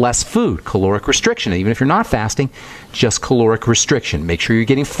 Eat less food. Caloric restriction. Even if you're not fasting, just caloric restriction. Make sure you're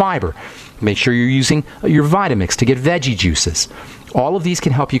getting fiber. Make sure you're using your Vitamix to get veggie juices. All of these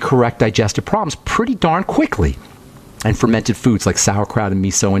can help you correct digestive problems pretty darn quickly. And fermented foods like sauerkraut and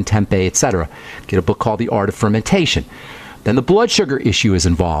miso and tempeh, etc. Get a book called The Art of Fermentation. Then the blood sugar issue is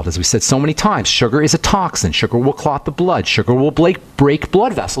involved. As we said so many times, sugar is a toxin. Sugar will clot the blood. Sugar will break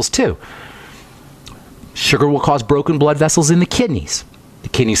blood vessels too. Sugar will cause broken blood vessels in the kidneys. The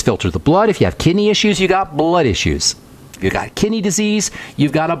kidneys filter the blood. If you have kidney issues, you got blood issues. If you've got kidney disease,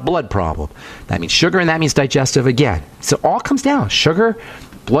 you've got a blood problem. That means sugar, and that means digestive again. So it all comes down. Sugar,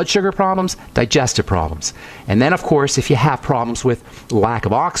 blood sugar problems, digestive problems. And then, of course, if you have problems with lack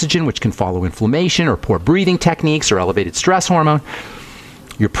of oxygen, which can follow inflammation or poor breathing techniques or elevated stress hormone,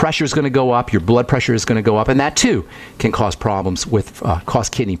 your pressure is going to go up, your blood pressure is going to go up, and that too can cause problems with cause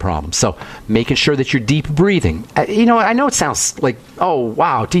kidney problems. So making sure that you're deep breathing. You know, I know it sounds like, oh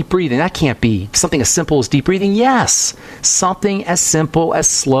wow, deep breathing, that can't be something as simple as deep breathing. Yes, something as simple as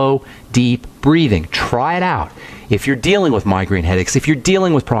slow, deep breathing. Try it out. If you're dealing with migraine headaches, if you're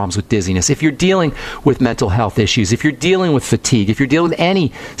dealing with problems with dizziness, if you're dealing with mental health issues, if you're dealing with fatigue, if you're dealing with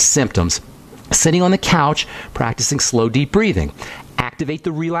any symptoms, sitting on the couch, practicing slow, deep breathing. Activate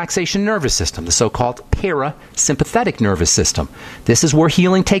the relaxation nervous system, the so-called parasympathetic nervous system. This is where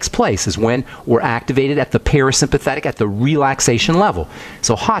healing takes place, is when we're activated at the parasympathetic, at the relaxation level.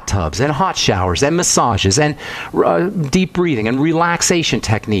 So hot tubs and hot showers and massages and deep breathing and relaxation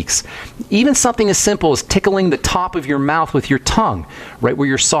techniques. Even something as simple as tickling the top of your mouth with your tongue, right where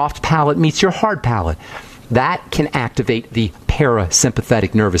your soft palate meets your hard palate. That can activate the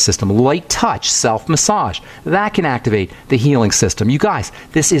parasympathetic nervous system. Light touch, self-massage, that can activate the healing system. You guys,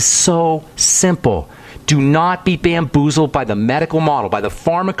 this is so simple. Do not be bamboozled by the medical model, by the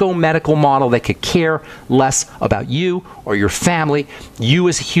pharmaco-medical model that could care less about you or your family, you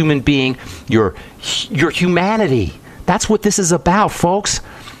as a human being, your humanity. That's what this is about, folks.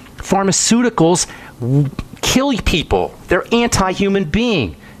 Pharmaceuticals kill people. They're anti-human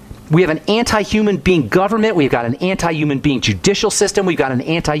being. We have an anti-human being government. We've got an anti-human being judicial system. We've got an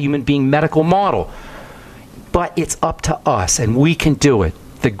anti-human being medical model. But it's up to us, and we can do it.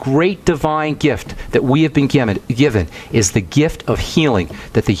 The great divine gift that we have been given is the gift of healing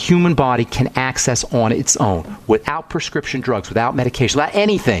that the human body can access on its own, without prescription drugs, without medication, without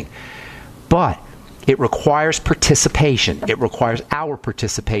anything. But it requires participation. It requires our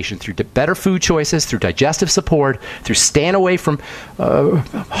participation through better food choices, through digestive support, through staying away from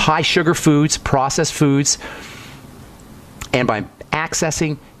high sugar foods, processed foods, and by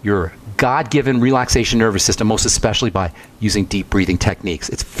accessing your God-given relaxation nervous system, most especially by using deep breathing techniques.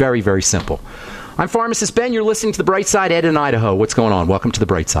 It's very, very simple. I'm Pharmacist Ben. You're listening to The Bright Side. Ed in Idaho. What's going on? Welcome to The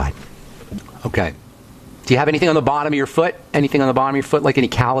Bright Side. Okay. Do you have anything on the bottom of your foot? Anything on the bottom of your foot, like any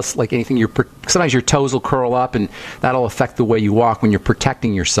callus, like anything? Sometimes your toes will curl up, and that'll affect the way you walk when you're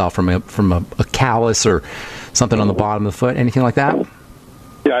protecting yourself from a callus or something on the bottom of the foot. Anything like that?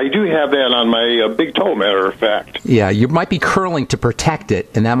 Yeah, I do have that on my big toe, matter of fact. Yeah, you might be curling to protect it,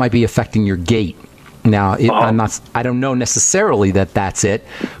 and that might be affecting your gait. Now, I don't know necessarily that that's it,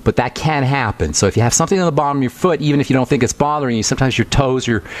 but that can happen. So if you have something on the bottom of your foot, even if you don't think it's bothering you, sometimes your toes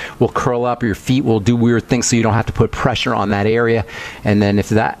will curl up, or your feet will do weird things, so you don't have to put pressure on that area. And then if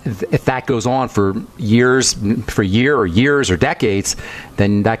that goes on for years or decades,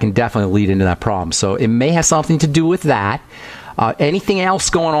 then that can definitely lead into that problem. So it may have something to do with that. Anything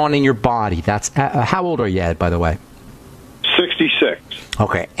else going on in your body? That's how old are you, Ed, by the way? 66.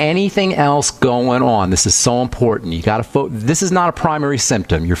 Okay. Anything else going on? This is so important. You got to this is not a primary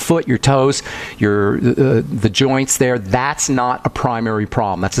symptom. Your foot, your toes, the joints there, that's not a primary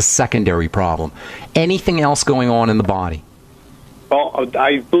problem. That's a secondary problem. Anything else going on in the body? Well,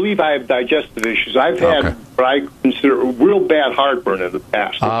 I believe I have digestive issues. I've had what I consider real bad heartburn in the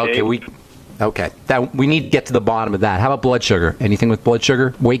past. Okay. We need to get to the bottom of that. How about blood sugar? Anything with blood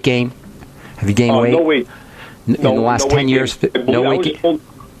sugar? Weight gain? Have you gained weight? No weight. In the last 10 years? No weight gain?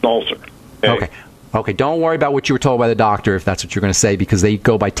 No, sir. Okay. Okay, don't worry about what you were told by the doctor, if that's what you're going to say, because they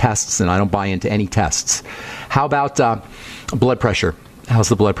go by tests, and I don't buy into any tests. How about blood pressure? How's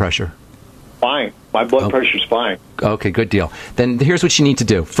the blood pressure? Fine. My blood pressure's fine. Okay, good deal. Then here's what you need to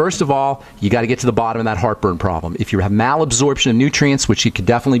do. First of all, you got to get to the bottom of that heartburn problem. If you have malabsorption of nutrients, which you could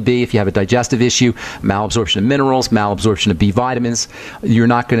definitely be if you have a digestive issue, malabsorption of minerals, malabsorption of B vitamins, you're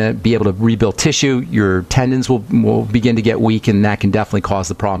not going to be able to rebuild tissue. Your tendons will begin to get weak, and that can definitely cause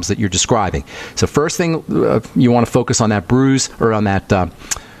the problems that you're describing. So first thing, you want to focus on that bruise, or on that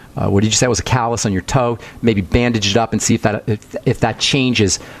what did you say? It was a callus on your toe. Maybe bandage it up and see if that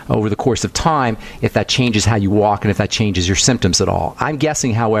changes over the course of time, if that changes how you walk, and if that changes your symptoms at all. I'm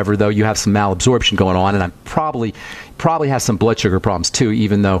guessing, however, though, you have some malabsorption going on, and I'm probably have some blood sugar problems too,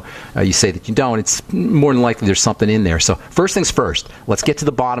 even though you say that you don't. It's more than likely there's something in there. So first things first, let's get to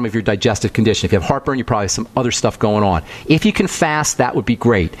the bottom of your digestive condition. If you have heartburn, you probably have some other stuff going on. If you can fast, that would be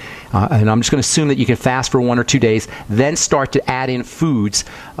great. And I'm just going to assume that you can fast for 1 or 2 days, then start to add in foods,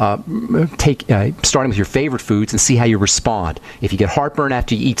 starting with your favorite foods, and see how you respond. If you get heartburn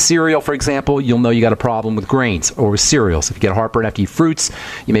after you eat cereal, for example, you'll know you got a problem with grains or with cereals. If you get heartburn after you eat fruits,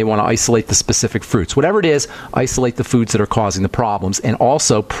 you may want to isolate the specific fruits. Whatever it is, isolate the foods that are causing the problems. And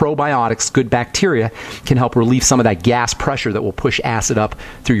also, probiotics, good bacteria, can help relieve some of that gas pressure that will push acid up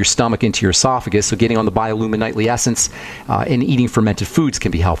through your stomach into your esophagus. So getting on the Biolumin Nightly Essence and eating fermented foods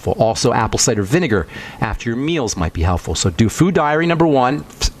can be helpful. Also, apple cider vinegar after your meals might be helpful. So do food diary, number one.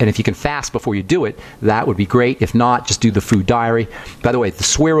 And if you can fast before you do it, that would be great. If not, just do the food diary. By the way, the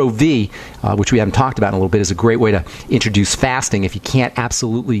Suero V, which we haven't talked about in a little bit, is a great way to introduce fasting. If you can't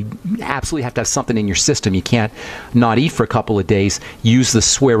absolutely have to have something in your system, you can't not eat for a couple of days, use the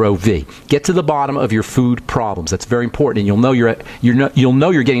Suero V. Get to the bottom of your food problems. That's very important, and you'll know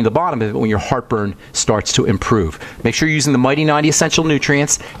you're getting to the bottom of it when your heartburn starts to improve. Make sure you're using the Mighty 90 Essential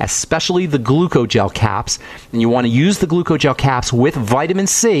Nutrients, especially the glucogel caps, and you want to use the glucogel caps with vitamin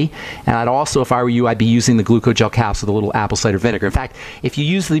C. And I'd also, if I were you, I'd be using the glucogel caps with a little apple cider vinegar. In fact, if you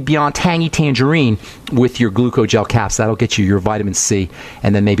use the Beyond Tangy Tangerine with your glucogel caps, that'll get you your vitamin C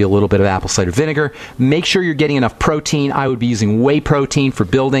and then maybe a little bit of apple cider vinegar. Make sure you're getting enough protein. I would be using whey protein for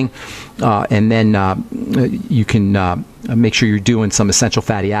building, and then you can make sure you're doing some essential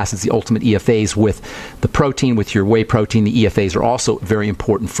fatty acids, the ultimate EFAs with the protein, with your whey protein. The EFAs are also very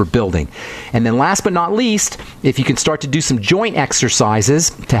important for building. And then last but not least, if you can start to do some joint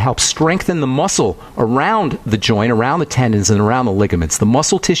exercises to help strengthen the muscle around the joint, around the tendons, and around the ligaments. The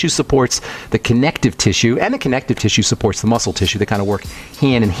muscle tissue supports the connective tissue, and the connective tissue supports the muscle tissue. They kind of work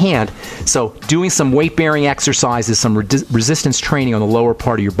hand in hand. So doing some weight-bearing exercises, some resistance training on the lower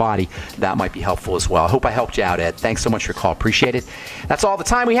part of your body, that might be helpful as well. I hope I helped you out, Ed. Thanks so much for your call. Appreciate it. That's all the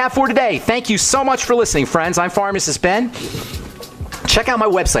time we have for today. Thank you so much for listening, friends. I'm Pharmacist Ben. Check out my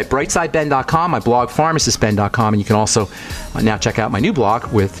website, brightsideben.com, my blog, pharmacistben.com, and you can also now check out my new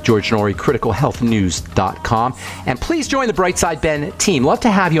blog with George Norrie, criticalhealthnews.com. And please join the Brightside Ben team. Love to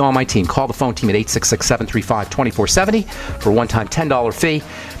have you on my team. Call the phone team at 866-735-2470 for a one-time $10 fee.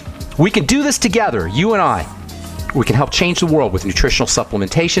 We can do this together, you and I. We can help change the world with nutritional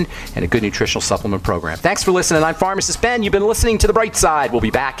supplementation and a good nutritional supplement program. Thanks for listening. I'm Pharmacist Ben. You've been listening to The Bright Side. We'll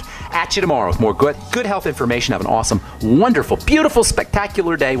be back at you tomorrow with more good health information. Have an awesome, wonderful, beautiful,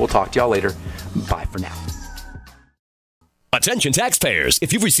 spectacular day. We'll talk to y'all later. Bye for now. Attention taxpayers.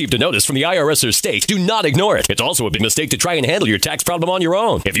 If you've received a notice from the IRS or state, do not ignore it. It's also a big mistake to try and handle your tax problem on your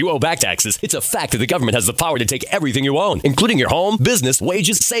own. If you owe back taxes, it's a fact that the government has the power to take everything you own, including your home, business,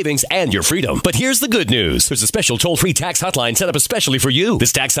 wages, savings, and your freedom. But here's the good news. There's a special toll-free tax hotline set up especially for you.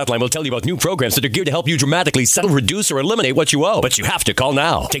 This tax hotline will tell you about new programs that are geared to help you dramatically settle, reduce, or eliminate what you owe. But you have to call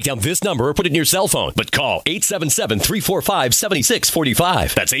now. Take down this number or put it in your cell phone. But call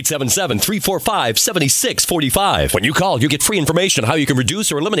 877-345-7645. That's 877-345-7645. When you call, you get free information on how you can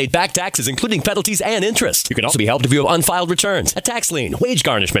reduce or eliminate back taxes, including penalties and interest. You can also be helped if you have unfiled returns, a tax lien, wage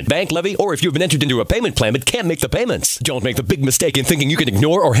garnishment, bank levy, or if you've been entered into a payment plan but can't make the payments. Don't make the big mistake in thinking you can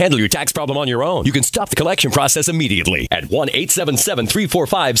ignore or handle your tax problem on your own. You can stop the collection process immediately at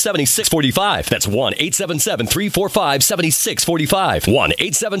 1-877-345-7645. That's 1-877-345-7645.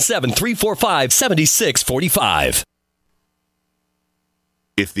 1-877-345-7645.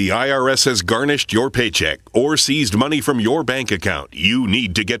 If the IRS has garnished your paycheck or seized money from your bank account, you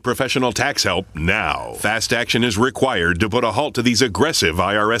need to get professional tax help now. Fast action is required to put a halt to these aggressive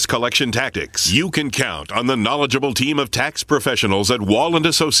IRS collection tactics. You can count on the knowledgeable team of tax professionals at Wall &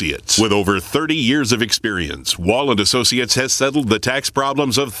 Associates. With over 30 years of experience, Wall & Associates has settled the tax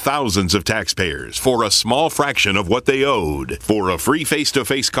problems of thousands of taxpayers for a small fraction of what they owed. For a free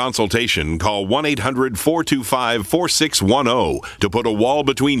face-to-face consultation, call 1-800-425-4610 to put a wall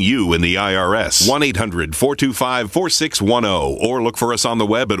between you and the IRS. 1-800-425-4610 or look for us on the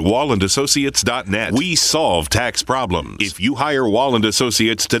web at wallandassociates.net. We solve tax problems. If you hire Wall &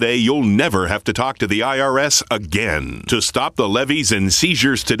 Associates today, you'll never have to talk to the IRS again. To stop the levies and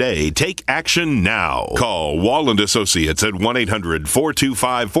seizures today, take action now. Call Wall & Associates at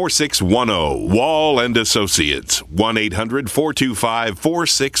 1-800-425-4610. Wall & Associates.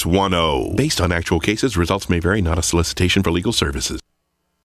 1-800-425-4610. Based on actual cases, results may vary, not a solicitation for legal services.